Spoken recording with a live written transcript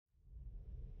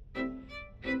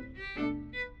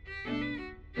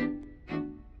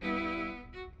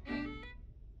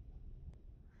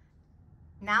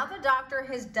now the doctor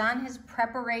has done his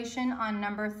preparation on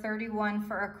number 31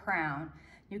 for a crown.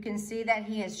 You can see that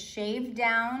he has shaved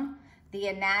down the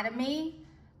anatomy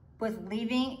with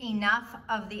leaving enough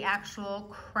of the actual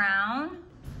crown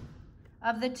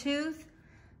of the tooth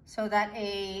so that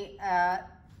a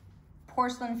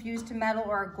porcelain fused to metal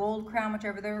or a gold crown,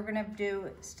 whichever they're gonna do,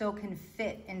 still can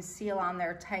fit and seal on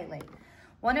there tightly.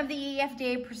 One of the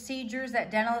EFDA procedures that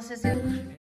dental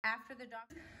assistants, after the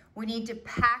doctor, we need to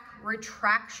pack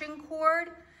retraction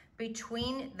cord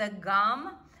between the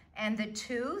gum and the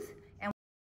tooth. And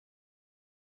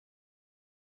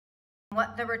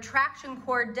what the retraction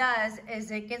cord does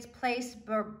is it gets placed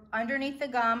underneath the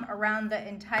gum around the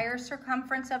entire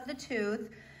circumference of the tooth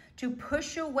to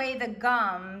push away the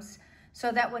gums,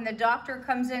 so that when the doctor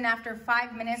comes in after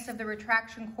 5 minutes of the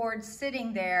retraction cord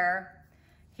sitting there,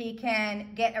 he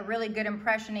can get a really good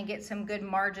impression and get some good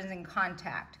margins and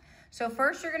contact. So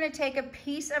first you're gonna take a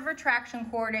piece of retraction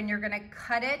cord and you're gonna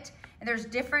cut it. And there's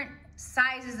different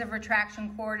sizes of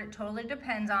retraction cord. It totally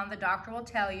depends on, the doctor will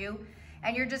tell you.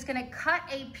 And you're just gonna cut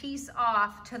a piece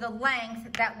off to the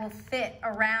length that will fit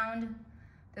around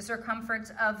the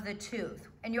circumference of the tooth.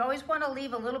 And you always wanna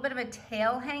leave a little bit of a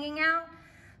tail hanging out,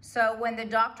 so when the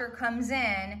doctor comes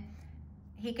in,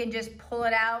 he can just pull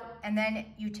it out, and then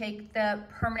you take the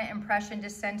permanent impression to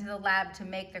send to the lab to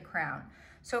make the crown.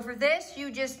 So for this, you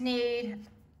just need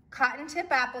cotton tip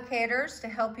applicators to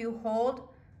help you hold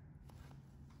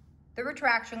the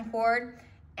retraction cord.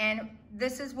 And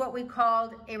this is what we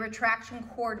called a retraction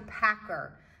cord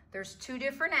packer. There's 2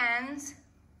 different ends.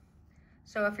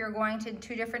 So if you're going to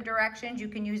 2 different directions, you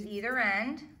can use either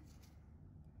end.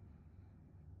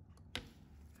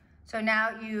 So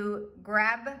now you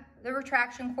grab the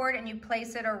retraction cord and you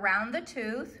place it around the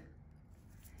tooth.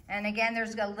 And again,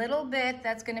 there's a little bit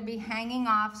that's gonna be hanging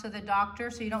off, so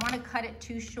you don't wanna cut it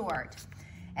too short.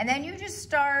 And then you just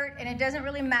start, and it doesn't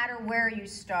really matter where you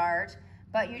start,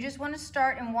 but you just wanna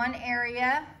start in one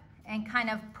area and kind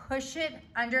of push it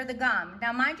under the gum.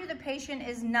 Now, mind you, the patient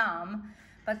is numb,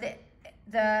 but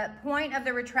the point of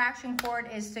the retraction cord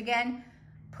is to, again,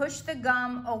 push the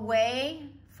gum away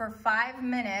for 5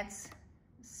 minutes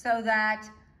so that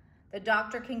the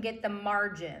doctor can get the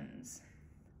margins.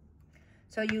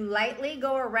 So you lightly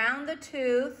go around the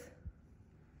tooth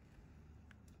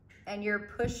and you're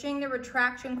pushing the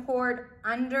retraction cord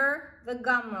under the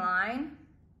gum line.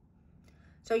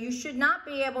 So you should not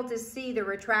be able to see the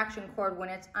retraction cord when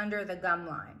it's under the gum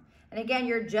line. And again,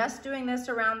 you're just doing this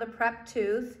around the prep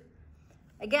tooth.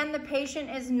 Again, the patient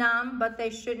is numb, but they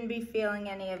shouldn't be feeling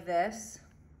any of this.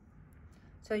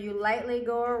 So you lightly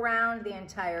go around the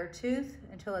entire tooth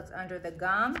until it's under the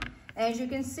gum. And as you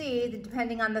can see,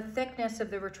 depending on the thickness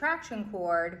of the retraction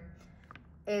cord,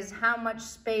 is how much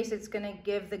space it's gonna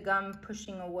give the gum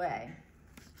pushing away.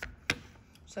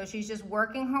 So she's just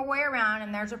working her way around,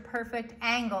 and there's a perfect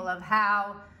angle of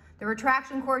how the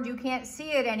retraction cord, you can't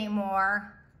see it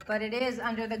anymore, but it is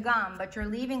under the gum, but you're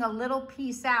leaving a little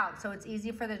piece out, so it's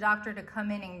easy for the doctor to come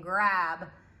in and grab,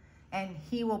 and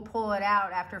he will pull it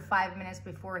out after 5 minutes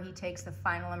before he takes the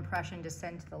final impression to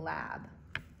send to the lab.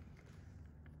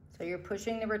 So you're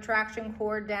pushing the retraction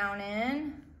cord down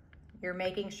in. You're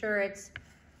making sure it's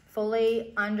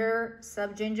fully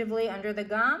subgingivally under the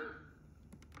gum.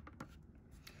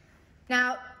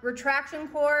 Now, retraction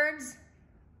cords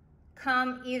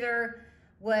come either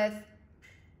with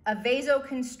a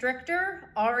vasoconstrictor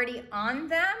already on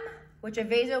them, which a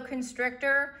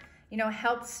vasoconstrictor,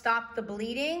 helps stop the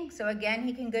bleeding. So again,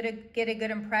 he can get a good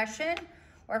impression.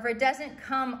 Or if it doesn't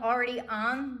come already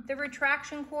on the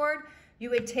retraction cord, you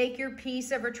would take your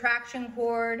piece of retraction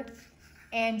cord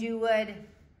and you would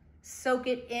soak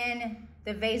it in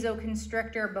the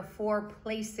vasoconstrictor before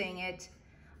placing it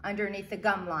underneath the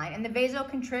gum line. And the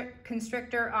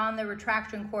vasoconstrictor on the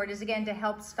retraction cord is, again, to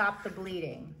help stop the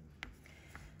bleeding.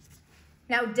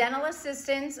 Now, dental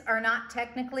assistants are not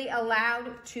technically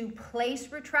allowed to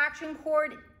place retraction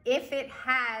cord if it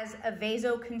has a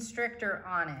vasoconstrictor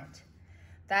on it.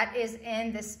 That is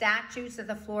in the statutes that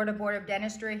the Florida Board of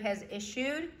Dentistry has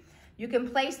issued. You can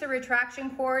place the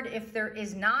retraction cord if there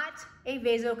is not a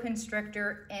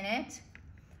vasoconstrictor in it,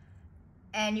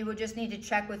 and you would just need to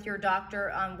check with your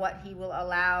doctor on what he will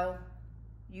allow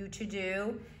you to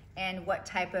do and what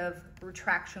type of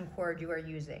retraction cord you are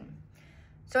using.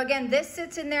 So again, this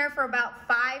sits in there for about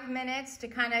 5 minutes to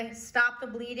kind of stop the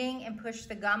bleeding and push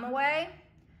the gum away.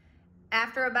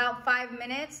 After about 5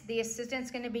 minutes, the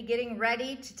assistant's going to be getting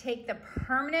ready to take the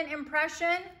permanent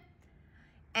impression,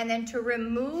 and then to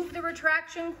remove the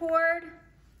retraction cord,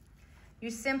 you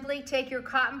simply take your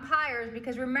cotton pliers,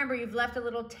 because remember, you've left a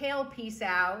little tail piece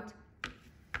out,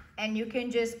 and you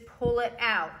can just pull it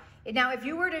out. Now, if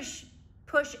you were to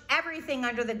push everything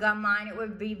under the gum line, it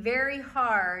would be very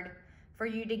hard for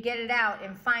you to get it out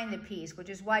and find the piece, which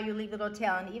is why you leave a little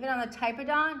tail. And even on the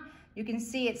Typodon, you can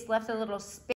see it's left a little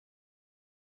space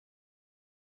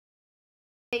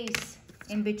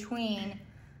in between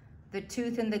the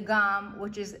tooth and the gum,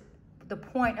 which is the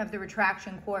point of the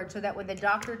retraction cord, so that when the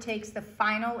doctor takes the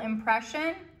final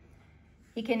impression,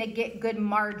 he can get good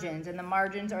margins, and the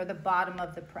margins are the bottom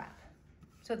of the prep.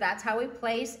 So that's how we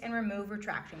place and remove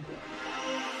retraction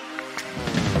cord.